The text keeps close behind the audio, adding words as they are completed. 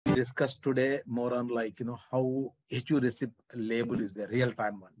Discuss today more on how HU receipt label is the real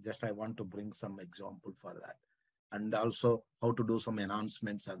time one. Just I want to bring some example for that, and also how to do some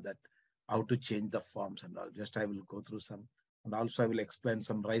enhancements and that, how to change the forms and all. Just I will go through some, and also I will explain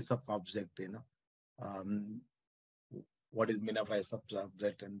some rise of object. What is mean of rise of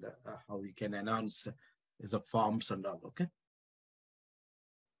object and how we can enhance is the forms and all. Okay,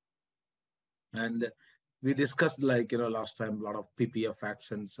 and we discussed last time a lot of PPF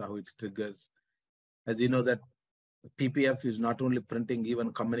actions, how it triggers. As you know that PPF is not only printing,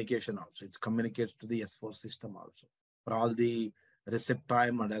 even communication also. It communicates to the S4 system also for all the receipt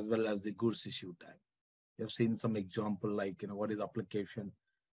time and as well as the goods issue time. You have seen some example what is application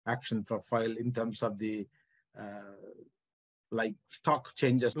action profile in terms of the stock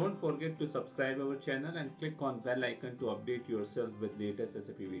changes. Don't forget to subscribe our channel and click on bell icon to update yourself with latest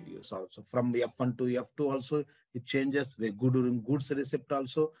SAP videos. Also from F1 to F2 also it changes. During goods receipt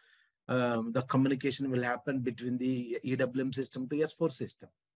also the communication will happen between the EWM system to S4 system.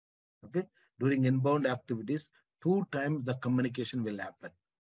 Okay, during inbound activities, 2 times the communication will happen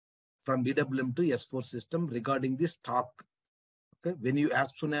from EWM to S4 system regarding the stock. Okay,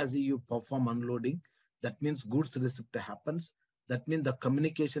 as soon as you perform unloading, that means goods receipt happens. That means the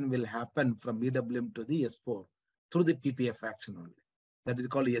communication will happen from EWM to the S4 through the PPF action only. That is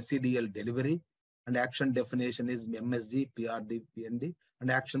called SCDL delivery, and action definition is MSG, PRD, PND,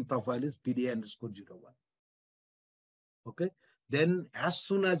 and action profile is PDA_01. Okay, then as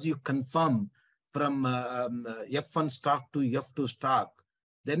soon as you confirm from F1 stock to F2 stock,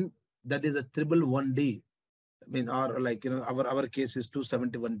 then that is a 111D. I mean, or our case is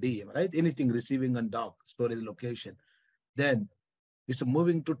 271D, right? Anything receiving and dock storage location. Then it's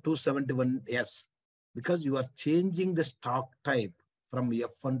moving to 271S because you are changing the stock type from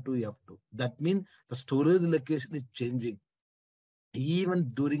F1 to F2. That means the storage location is changing. Even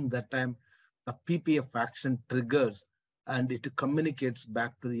during that time, the PPF action triggers and it communicates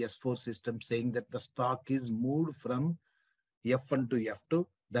back to the S4 system saying that the stock is moved from F1 to F2.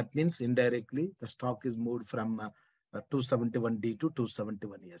 That means indirectly the stock is moved from 271D to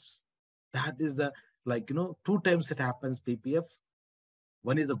 271S. That is the 2 times it happens PPF.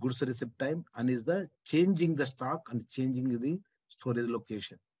 One is the goods receipt time and is the changing the stock and changing the storage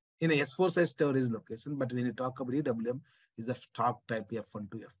location. In a S4 side storage location, but when you talk about EWM, is the stock type F1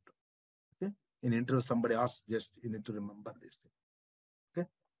 to F2. Okay. In intro, somebody asked, just you need to remember this thing. Okay.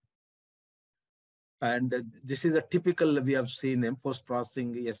 And this is a typical we have seen in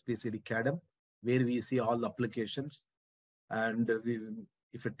post-processing SPCD CADM, where we see all the applications. And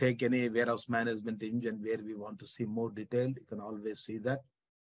if you take any warehouse management engine where we want to see more detailed, you can always see that.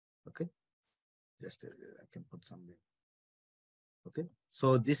 Okay. Just I can put something. Okay.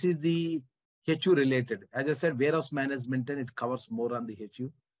 So this is the HU related. As I said, warehouse management, and it covers more on the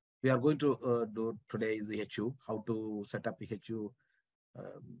HU. We are going to do today is the HU, how to set up the HU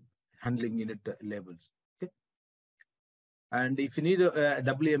handling unit labels. Okay. And if you need a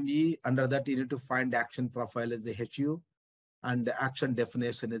WME, under that you need to find action profile as the HU, and the action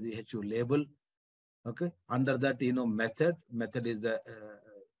definition is the HU label. Okay. Under that, method is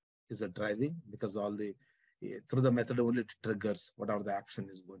the driving, because all the through the method only it triggers whatever the action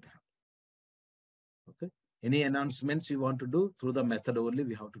is going to happen. Okay. Any announcements you want to do, through the method only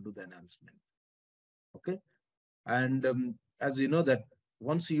we have to do the announcement. Okay. And as you know that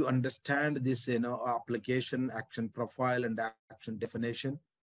once you understand this, application, action profile and action definition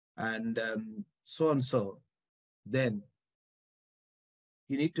and so, then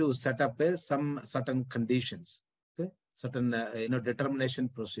you need to set up some certain conditions, okay, certain determination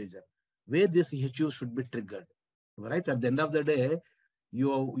procedure where this HU should be triggered, right? At the end of the day,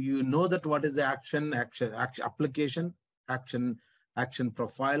 you know that what is the action application, action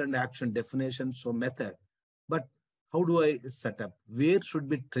profile and action definition, so method. But how do I set up? Where should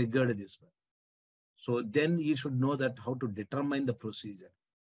be triggered this one? So then you should know that how to determine the procedure.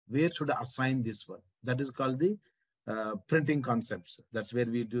 Where should I assign this one? That is called the printing concepts. That's where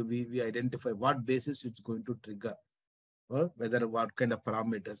we identify what basis it's going to trigger, or whether what kind of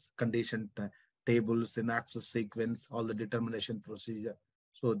parameters, condition tables, in access sequence, all the determination procedure.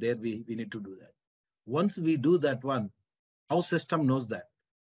 So there we need to do that. Once we do that one, how system knows that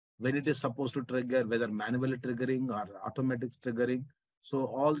when it is supposed to trigger, whether manually triggering or automatic triggering. So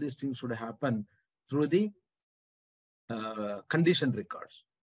all these things should happen through the condition records.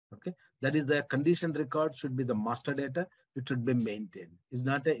 Okay, that is the condition record should be the master data. It should be maintained. Is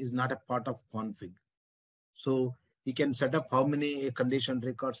not a part of config. So you can set up how many condition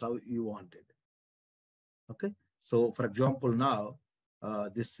records how you want it. Okay. So for example, now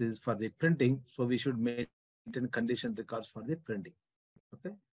this is for the printing. So we should maintain condition records for the printing.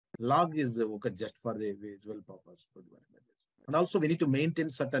 Okay. Log is okay just for the visual purpose. And also we need to maintain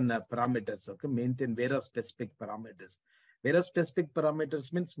certain parameters, okay? Maintain various specific parameters. Various specific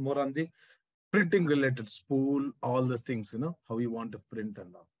parameters means more on the printing related spool, all the things, how you want to print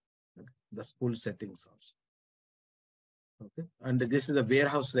and all. Okay? The spool settings also. Okay. And this is the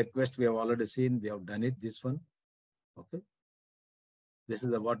warehouse request we have already seen. We have done it, this one. Okay. This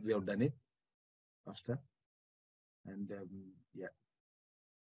is the what we have done it. Faster. And yeah.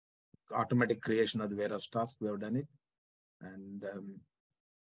 Automatic creation of the warehouse task, we have done it. And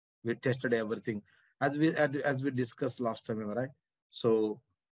we tested everything as we discussed last time, right? So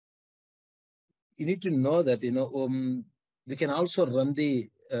you need to know that we can also run the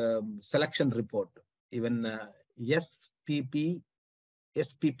selection report. Even SPPFP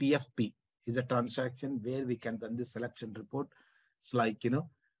is a transaction where we can run the selection report. It's like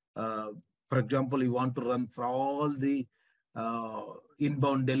for example, you want to run for all the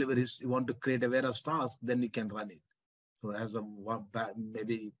inbound deliveries, you want to create a warehouse task, then you can run it. So as a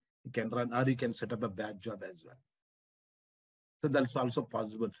maybe you can run, or you can set up a batch job as well. So that's also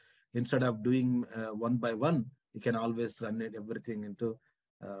possible. Instead of doing one by one, you can always run it everything into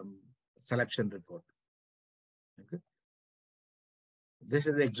selection report. Okay. This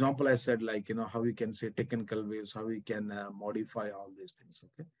is the example I said, like how we can say technical waves, how we can modify all these things.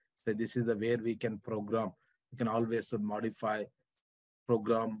 Okay. So this is the where we can program. We can always modify,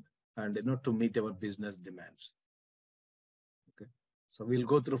 program, and to meet our business demands. Okay. So we'll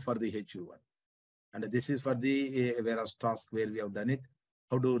go through for the HU one. And this is for the warehouse task where we have done it.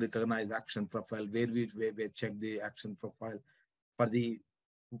 How to recognize action profile, where we check the action profile. For the,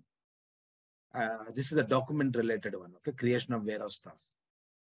 this is a document related one, okay? Creation of warehouse task.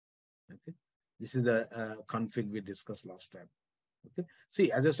 Okay. This is the config we discussed last time. Okay.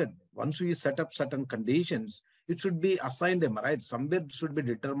 See, as I said, once we set up certain conditions, it should be assigned them, right? Somewhere it should be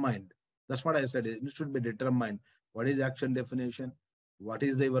determined. That's what I said. It should be determined. What is action definition? What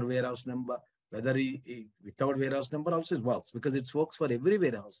is your warehouse number? Whether without warehouse number also it works, because it works for every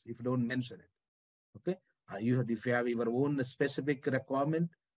warehouse if you don't mention it. Okay. If you have your own specific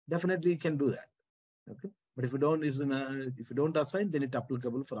requirement, definitely you can do that. Okay. But if you don't assign, then it's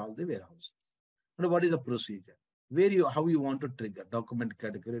applicable for all the warehouses. And what is the procedure? How you want to trigger document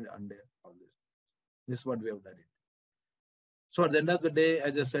category and all this. This is what we have done it. So at the end of the day,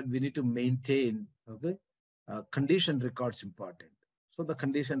 as I said, we need to maintain, okay, condition records important. So the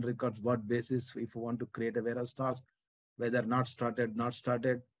condition records, what basis if you want to create a warehouse task, whether not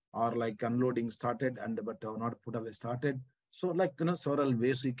started, or like unloading started but not put away started. So like several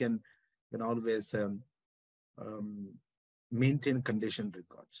ways you can always maintain condition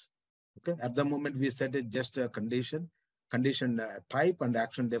records. Okay. At the moment we set it just a condition type and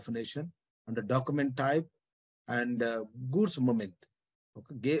action definition, and the document type and goods movement.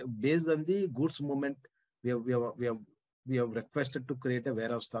 Okay. Based on the goods movement, we have requested to create a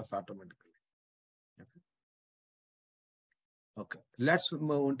warehouse task automatically. Okay. Okay. Let's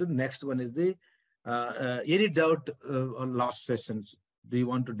move on to the next one. Is the any doubt on last sessions do you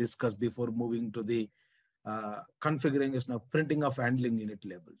want to discuss before moving to the configuration of printing of handling unit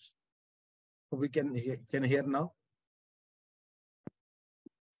labels? So we can hear now.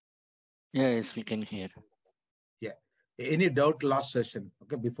 Yes, we can hear. Yeah. Any doubt last session?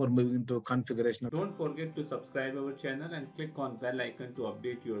 Okay, before moving to configuration. Don't forget to subscribe our channel and click on bell icon to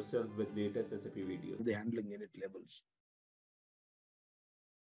update yourself with latest SAP videos. The handling unit labels.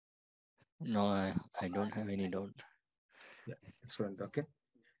 No, I don't have any doubt. Yeah, excellent. Okay.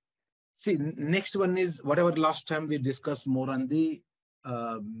 See, next one is whatever last time we discussed more on the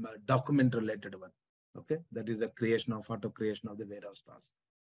document related one. Okay, that is the auto creation of the warehouse task.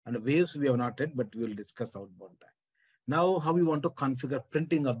 And the waves we have not yet, but we will discuss outbound time. Now, how we want to configure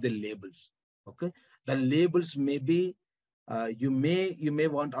printing of the labels. Okay, the labels may be you may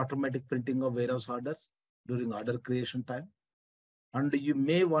want automatic printing of warehouse orders during order creation time, and you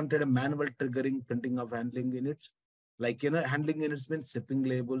may wanted a manual triggering printing of handling units. Like handling units means shipping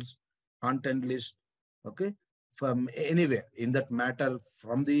labels, content list. Okay, from anywhere in that matter,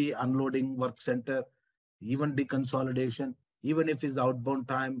 from the unloading work center, even deconsolidation. Even if it's outbound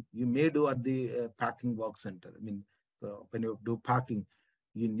time, you may do at the packing work center. I mean, when you do packing,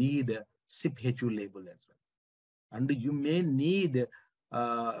 you need a SAP HU label as well. And you may need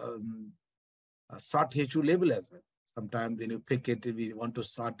a sort HU label as well. Sometimes when you pick it, we want to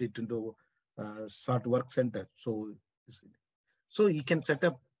sort it into sort work center. So you can set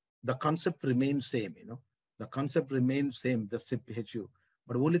up, the concept remains same, the concept remains same, the SAP HU,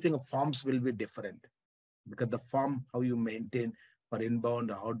 but only thing of forms will be different. Because the form, how you maintain for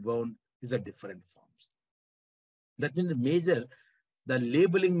inbound or outbound is a different forms. That means the major The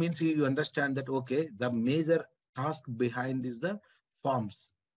labeling means you understand that, okay, the major task behind is the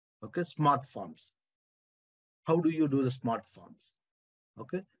forms. Okay, smart forms. How do you do the smart forms?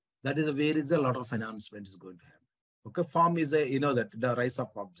 Okay, that is where is a lot of announcement is going to happen. Okay, form is a, that the rise of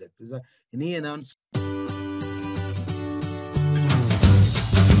object is a any announcement.